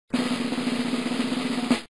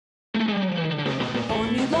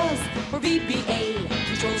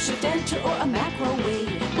Control-Shift-Enter or a macro way.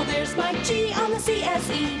 Well, there's Mike G on the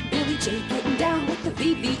CSE. Billy J getting down with the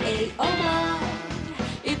VBA. Oh my,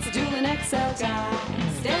 it's a dueling Excel guy.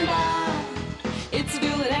 Stand by, it's a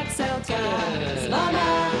dueling Excel guy. My,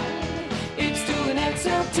 my, it's dueling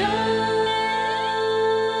Excel time.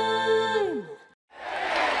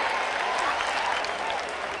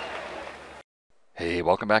 Hey,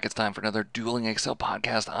 welcome back. It's time for another Dueling Excel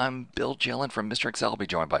podcast. I'm Bill Jelen from Mr. Excel. I'll be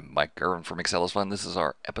joined by Mike Girvin from excelisfun. This is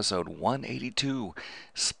our episode 182,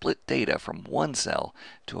 Split Data from One Cell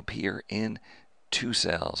to Appear in Two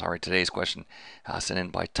Cells. All right, today's question sent in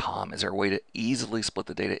by Tom. Is there a way to easily split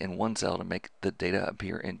the data in one cell to make the data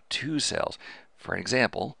appear in two cells? For an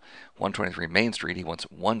example, 123 Main Street, he wants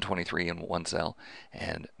 123 in one cell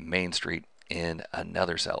and Main Street in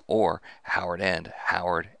another cell. Or Howard End,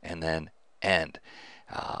 Howard, and then End.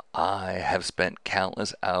 I have spent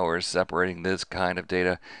countless hours separating this kind of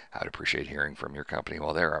data. I'd appreciate hearing from your company.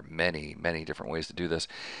 Well, there are many, many different ways to do this.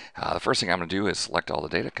 The first thing I'm going to do is select all the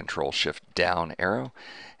data, Control-Shift-Down arrow,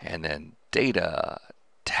 and then Data,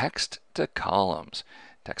 Text to Columns.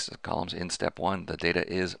 Text to Columns in step one. The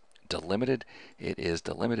data is delimited. It is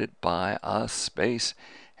delimited by a space.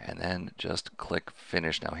 And then just click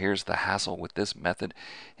Finish. Now here's the hassle with this method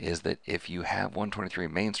is that if you have 123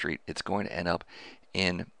 Main Street, it's going to end up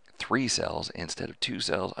in 3 cells instead of 2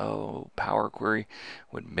 cells. Oh, Power Query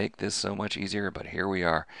would make this so much easier, but here we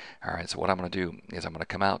are. All right, so what I'm going to do is I'm going to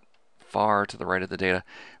come out far to the right of the data,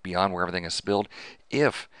 beyond where everything is spilled.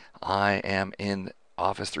 If I am in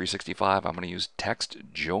Office 365, I'm going to use text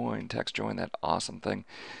join, that awesome thing.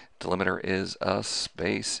 Delimiter is a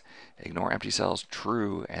space. Ignore empty cells,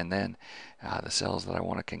 true, and then the cells that I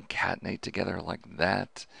want to concatenate together like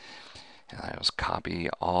that. And I just copy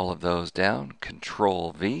all of those down,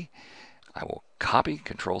 Control V. I will copy,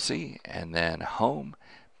 Control C, and then home,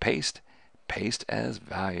 paste as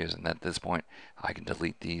values. And at this point, I can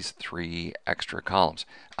delete these 3 extra columns.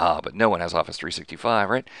 But no one has Office 365,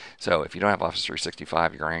 right? So if you don't have Office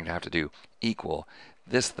 365, you're going to have to do equal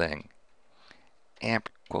this thing, amp,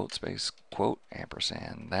 quote, space, quote,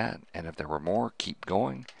 ampersand that. And if there were more, keep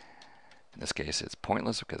going. In this case, it's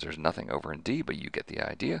pointless because there's nothing over in D, but you get the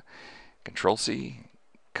idea. Control C,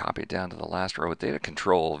 copy it down to the last row of data,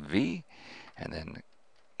 Control V, and then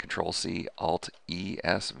Control C, Alt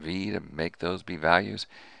ESV to make those be values.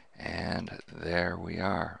 And there we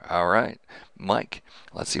are. All right, Mike,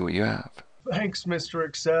 let's see what you have. Thanks, Mr.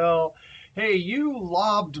 Excel. Hey, you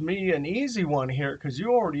lobbed me an easy one here because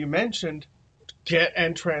you already mentioned Get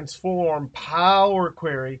and Transform Power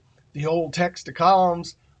Query. The old text to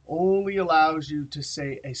columns only allows you to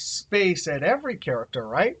say a space at every character,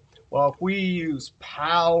 right? Well, if we use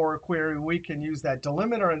Power Query, we can use that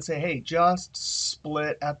delimiter and say, hey, just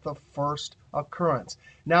split at the first occurrence.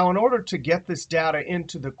 Now, in order to get this data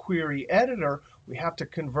into the query editor, we have to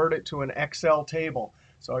convert it to an Excel table.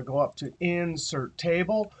 So I go up to Insert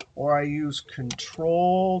Table, or I use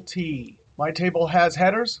Control-T. My table has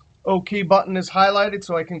headers. OK button is highlighted,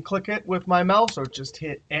 so I can click it with my mouse or just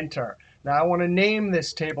hit Enter. Now I want to name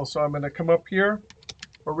this table, so I'm going to come up here,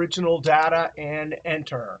 Original Data, and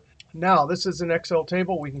Enter. Now this is an Excel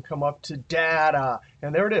table. We can come up to Data,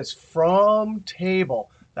 and there it is, From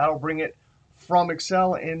Table. That'll bring it from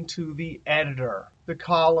Excel into the editor. The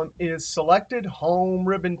column is selected, Home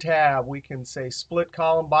Ribbon tab. We can say Split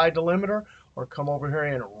Column by Delimiter, or come over here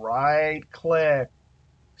and right-click.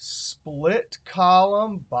 Split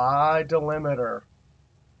column by delimiter.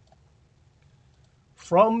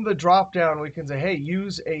 From the drop-down, we can say, hey,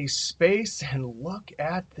 use a space, and look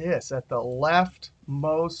at this, at the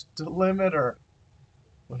leftmost delimiter.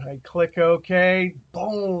 When I click OK,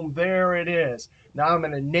 boom, there it is. Now I'm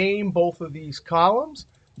going to name both of these columns.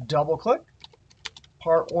 Double-click.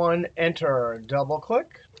 Part 1, Enter.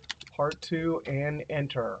 Double-click. Part 2, and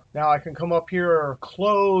Enter. Now I can come up here,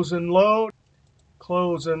 Close and Load.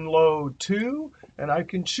 Close and Load to, and I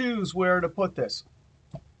can choose where to put this.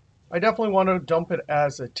 I definitely want to dump it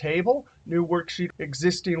as a table. New worksheet,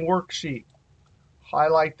 existing worksheet.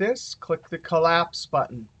 Highlight this, click the Collapse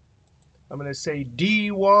button. I'm going to say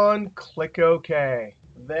D1, click OK.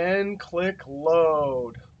 Then click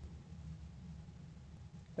Load.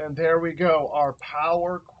 And there we go, our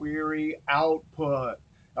Power Query output.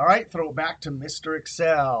 All right, throw it back to Mr.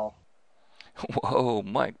 Excel. Whoa,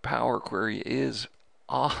 Mike, Power Query is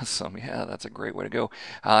awesome. Yeah, that's a great way to go.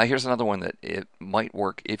 Here's another one that it might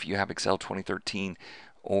work if you have Excel 2013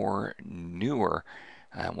 or newer.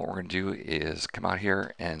 What we're going to do is come out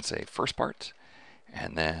here and say first part,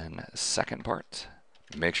 and then second part.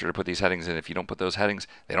 Make sure to put these headings in. If you don't put those headings,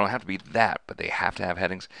 they don't have to be that, but they have to have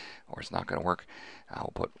headings, or it's not going to work.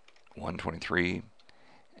 We'll put 123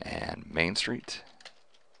 and Main Street.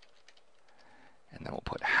 And then we'll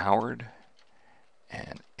put Howard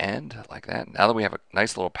and end like that. Now that we have a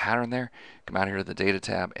nice little pattern there, come out here to the Data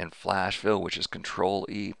tab and Flash Fill, which is Control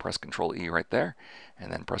E. Press Control E right there,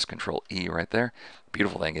 and then press Control E right there. The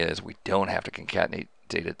beautiful thing is we don't have to concatenate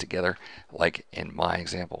data together like in my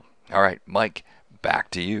example. All right, Mike, back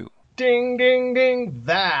to you. Ding, ding, ding.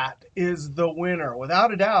 That is the winner.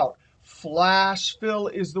 Without a doubt, Flash Fill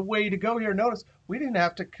is the way to go here. Notice we didn't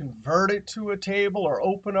have to convert it to a table or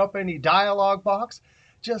open up any dialog box.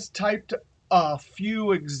 Just typed a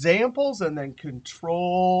few examples and then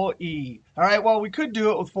Control E. All right, well, we could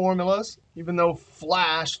do it with formulas, even though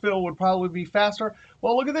Flash Fill would probably be faster.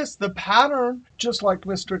 Well, look at this. The pattern, just like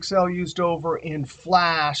Mr. Excel used over in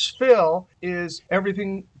Flash Fill, is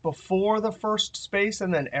everything before the first space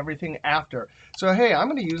and then everything after. So, hey, I'm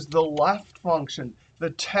going to use the left function. The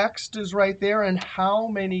text is right there, and how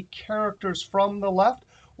many characters from the left?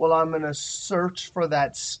 Well, I'm going to search for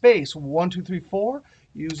that space. 1, 2, 3, 4.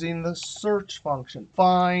 Using the search function.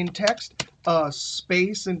 Find text,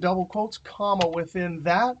 space in double quotes, comma within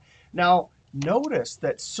that. Now, notice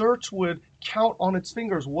that search would count on its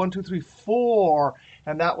fingers, 1, 2, 3, 4,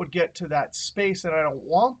 and that would get to that space, and I don't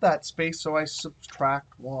want that space, so I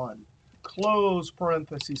subtract 1. Close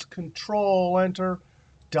parentheses, Control, Enter,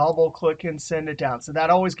 double click, and send it down. So that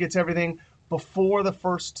always gets everything before the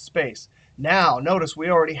first space. Now, notice we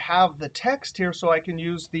already have the text here, so I can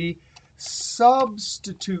use the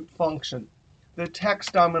substitute function. The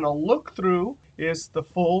text I'm going to look through is the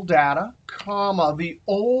full data, comma, the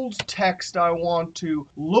old text I want to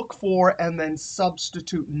look for and then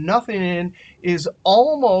substitute nothing in is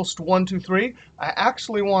almost 1, 2, 3. I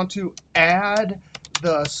actually want to add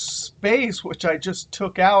the space, which I just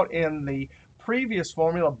took out in the previous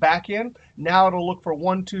formula, back in. Now it'll look for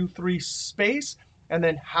 1, 2, 3 space, and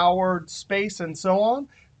then Howard space, and so on,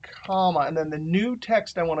 comma, and then the new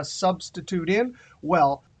text I want to substitute in.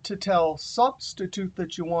 Well, to tell substitute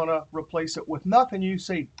that you want to replace it with nothing, you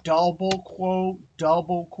say double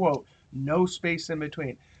quote, no space in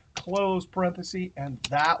between. Close parenthesis, and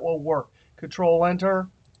that will work. Control Enter,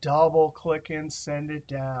 double click, and send it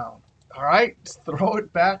down. All right, let's throw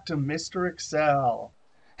it back to Mr. Excel.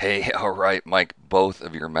 Hey, all right, Mike, both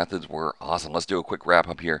of your methods were awesome. Let's do a quick wrap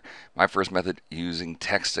up here. My first method, using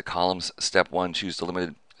text to columns. Step 1, choose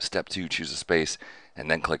delimited. Step 2, choose a space, and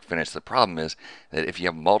then click Finish. The problem is that if you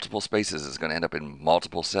have multiple spaces, it's going to end up in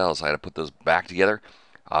multiple cells. So I had to put those back together.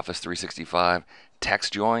 Office 365,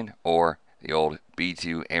 text join, or the old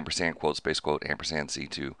B2, ampersand, quote, space, quote, ampersand,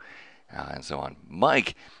 C2, and so on.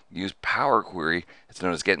 Mike used Power Query. It's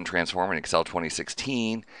known as Get and Transform in Excel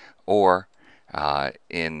 2016, or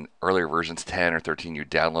in earlier versions, 10 or 13, you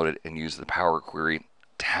download it and use the Power Query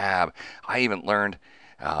tab. I even learned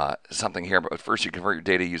something here, but first you convert your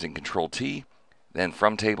data using Control-T, then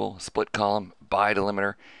from table, split column, by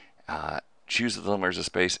delimiter, choose the delimiter as a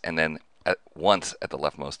space, and then once at the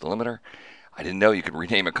leftmost delimiter. I didn't know you could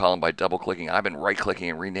rename a column by double-clicking. I've been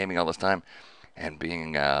right-clicking and renaming all this time, and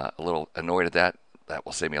being a little annoyed at that. That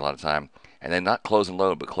will save me a lot of time. And then not close and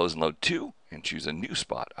load, but close and load 2, and choose a new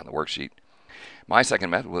spot on the worksheet. My second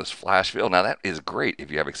method was Flash Fill. Now that is great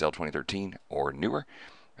if you have Excel 2013 or newer.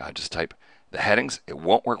 Just type the headings. It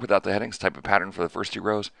won't work without the headings. Type a pattern for the first 2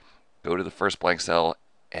 rows. Go to the first blank cell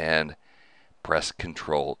and press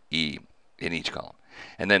Control E in each column.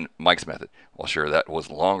 And then Mike's method. Well, sure, that was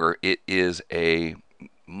longer. It is a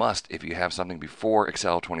must if you have something before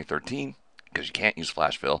Excel 2013, because you can't use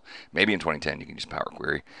Flash Fill. Maybe in 2010 you can use Power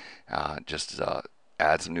Query. Just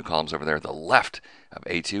add some new columns over there at the left of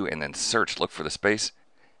A2, and then search, look for the space,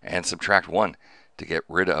 and subtract 1 to get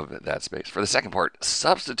rid of that space. For the second part,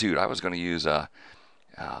 substitute. I was going to use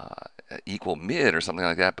equal mid or something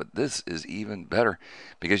like that, but this is even better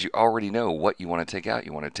because you already know what you want to take out.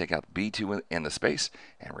 You want to take out B2 in the space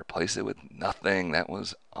and replace it with nothing. That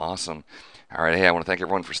was awesome. All right, hey, I want to thank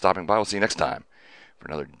everyone for stopping by. We'll see you next time for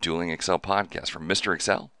another Dueling Excel podcast from Mr.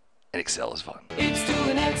 Excel, and Excel is fun. It's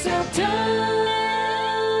Dueling Excel time.